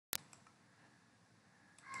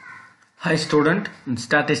Hi student,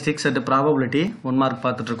 statistics and probability 1 mark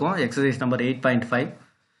பார்த்துட்டு இருக்கோம். Exercise number 8.5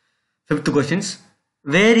 fifth questions.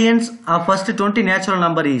 Variance of first 20 natural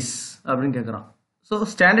number is அப்படினு கேக்குறான். So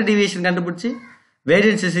standard deviation கண்டுபிடிச்சு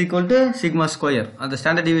variance is equal to sigma square. அந்த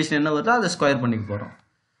standard deviation என்ன வருதோ அதை ஸ்கொயர் பண்ணிக்க போறோம்.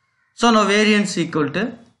 So now variance equal to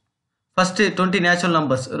first 20 natural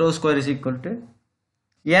numbers row square is equal to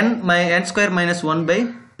n square minus 1 by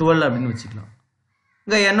 12 அப்படினு வெச்சுக்கலாம்.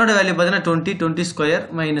 இங்க என்னோட வேல்யூ பார்த்தீங்கன்னா 20 ஸ்கொயர்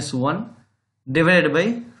மைனஸ் 1 டிவைடட் பை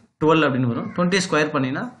 12 அப்படின்னு வரும். 20 ஸ்கொயர்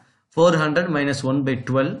பண்ணினா 400 மைனஸ் 1 பை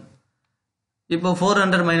 12. இப்போ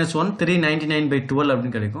 400 மைனஸ் 1 399 பை 12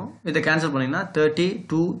 அப்படின்னு கிடைக்கும். இதை கேன்சல் பண்ணினா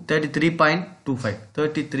 33.25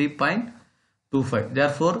 33.25.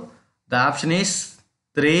 Therefore the option is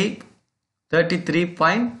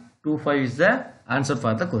 33.25 is the answer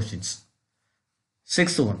for the questions.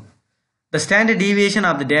 Sixth one, the standard deviation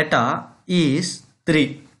of the data is 3.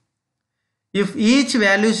 If each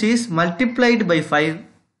value is multiplied by 5,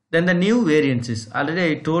 then the new variance is. Already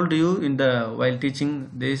I told you in the while teaching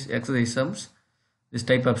this exercise sums, this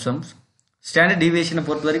type of sums. Standard deviation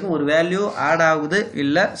பொறுத்த வரைக்கும் ஒரு value add ஆகுது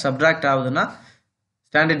இல்ல subtract ஆகுதுன்னா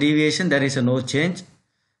standard deviation there is a no change.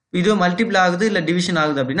 இது multiple ஆகுது இல்ல division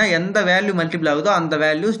ஆகுது அப்படின்னா எந்த வேல்யூ மல்டிபிள் ஆகுதோ அந்த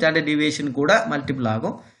வேல்யூ ஸ்டாண்டர்ட் டீவியேஷன் கூட மல்டிபிள்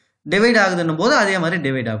ஆகும். டிவைட் ஆகுதுன்னும் போது அதே மாதிரி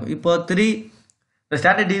டிவைட் ஆகும். இப்போ 3, the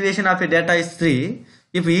standard deviation of a data is 3.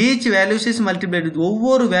 If each values is multiplied with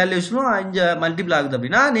ஒவ்வொரு வேல்யூஸ்லும் 5 மல்டிபிள் ஆகுது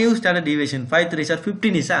அப்படின்னா new standard deviation 5 3 are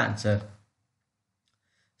 15 is the answer.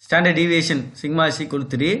 Standard deviation sigma is equal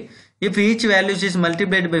to 3. If each values is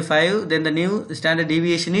multiplied by 5, then the new standard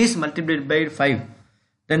deviation is multiplied by 5.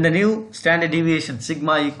 Then the new standard deviation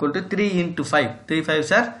sigma equal to 3 into 5. 3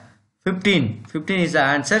 5s are 15. 15 is the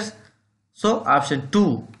answer. So option 2.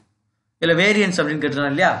 இல்ல variance அப்படினு கேட்றாங்க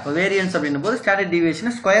இல்லையா? அப்ப variance அப்படினும்போது standard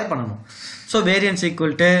டீவியேஷனை square பண்ணனும். So variance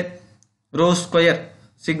equal to rho square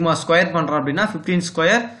sigma square பண்றோம் அப்படினா 15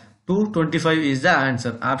 square 225 is the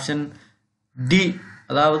answer. Option D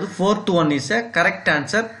அதாவது 4 to 1 is a correct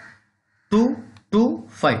answer.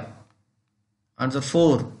 225. Answer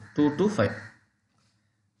 4 225.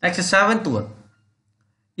 Next seventh one.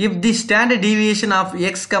 If the standard deviation of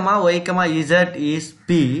x, y, z is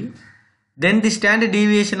p, then the standard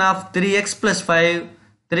deviation of 3x plus 5,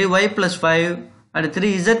 3y plus 5 and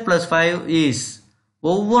 3z plus 5 is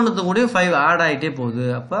ஒவ்வொன்றுத்துக்கும் கூட 5 add ஆயிட்டே போகுது.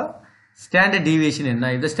 அப்ப standard deviation என்ன?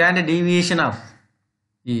 if the standard deviation of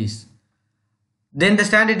is, then the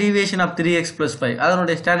standard deviation of 3x plus 5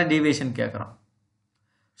 அதனுடைய standard deviation கேக்குறோம்.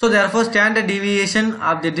 So therefore standard deviation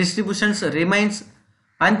of the distributions remains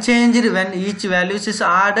unchanged when each values is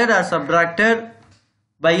added or subtracted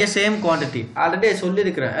by a same quantity. Already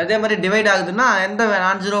சொல்லியிருக்கிறேன். அதே மாதிரி divide ஆகுதுன்னா எந்த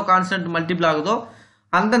நான் zero constant multiple ஆகுதோ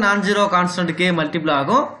அந்த நான் ஜீரோ கான்ஸ்டன்ட்கே மல்டிபிள்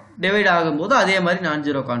ஆகும். டிவைட் ஆகும்போது அதே மாதிரி நான்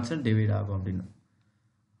ஜீரோ கான்ஸ்டன்ட் டிவைட் ஆகும் அப்படின்னு.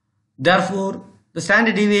 Therefore the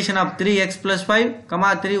standard deviation of 3x plus 5,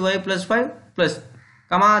 3y plus 5 plus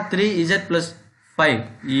 3z plus 5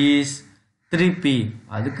 is 3p.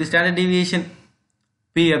 அதுக்கு ஸ்டாண்டர்ட் டீவியேஷன்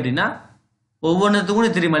p அப்படின்னா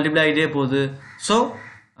ஒவ்வொன்றுத்துக்கும் 3 மல்டிப்ளை ஆகிட்டே போகுது. So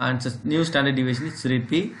answer new standard deviation is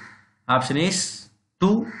 3p. Option is 2.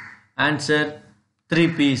 Answer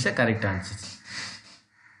 3p is a correct answer.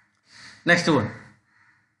 Next one.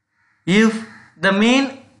 If the mean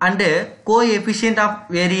and coefficient of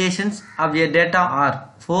variations of your data are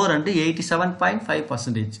 4 and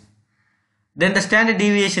 87.5%, then the standard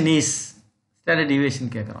deviation is standard deviation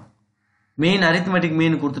கேக்குறோம். mean arithmetic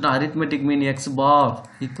mean கொடுத்துட்டோம். arithmetic mean x bar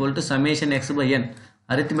equal to summation x by n.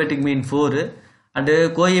 arithmetic mean 4 and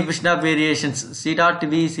coefficient of variations c dot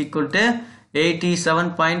v is equal to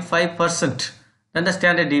 87.5%. then the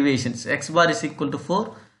standard deviations x bar is equal to 4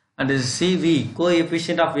 and cv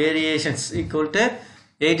coefficient of variations equal to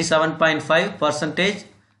 87.5%.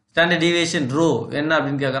 standard deviation rho என்ன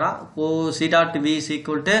அப்படினு கேக்குறான். c dot v is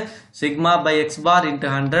equal to sigma by x bar into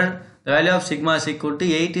 100. the value of sigma is equal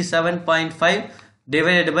to 87.5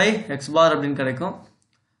 divided by x bar அப்படினு கிடைக்கும்.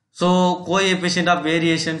 so coefficient of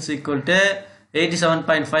variations equal to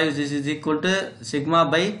 87.5. this is equal to sigma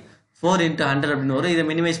by 4 into 100 அப்படின்னு வரும். இதை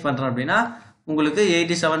minimise பண்றோம் அப்படின்னா உங்களுக்கு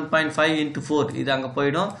 87.5 into 4 இது அங்க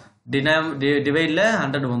போய்டும். டிவைட்ல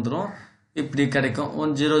 100 வந்துரும். இப்படி கிடைக்கும்.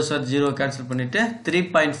 1 0 சார் 0 கேன்சல் பண்ணிட்டு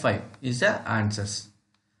 3.5 is the answers.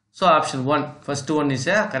 so option 1 first one is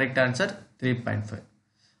a correct answer 3.5.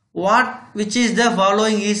 what which is the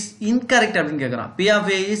following is incorrect அப்படினு கேக்குறான். p of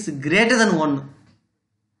a is greater than 1.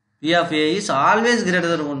 p of a is always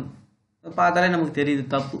greater than 1. பார்த்தாலே நமக்கு தெரியுது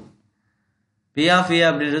தப்பு. p of a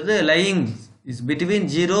அப்படிங்கிறது lying is between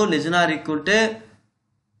 0 less than or equal to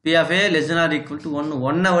p of a less than or equal to 1.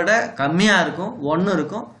 1 விட கம்மியா இருக்கும் 1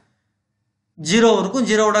 இருக்கும் 0 இருக்கும்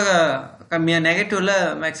 0 விட கம்மியாக நெகட்டிவ்ல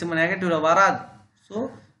மேக்ஸிமம் நெகட்டிவ்ல வராது. So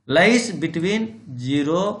lies between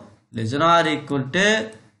 0 less or equal to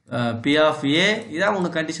P of A, இதான்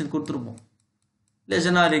உங்கள் கண்டிஷன் கொடுத்துருப்போம். less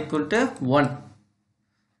or equal to 1.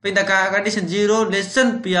 இப்போ இந்த condition 0 less than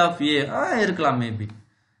P of A இருக்கலாம் maybe.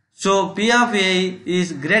 So P of A is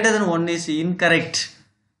greater than 1 is incorrect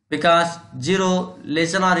because 0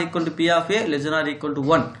 less than or equal to P of A less than or equal to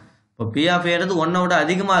 1. இப்போ P of A ன்றது 1 விட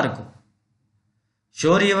அதிகமாக இருக்கும்.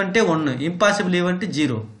 Sure ஈவெண்ட்டே 1, impossible event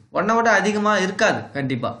 0, 1 விட அதிகமாக இருக்காது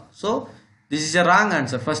கண்டிப்பாக. So this is a wrong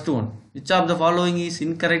answer. First one. Which of the following is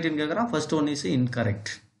incorrect in கேட்குறான். First one is incorrect.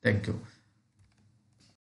 Thank you.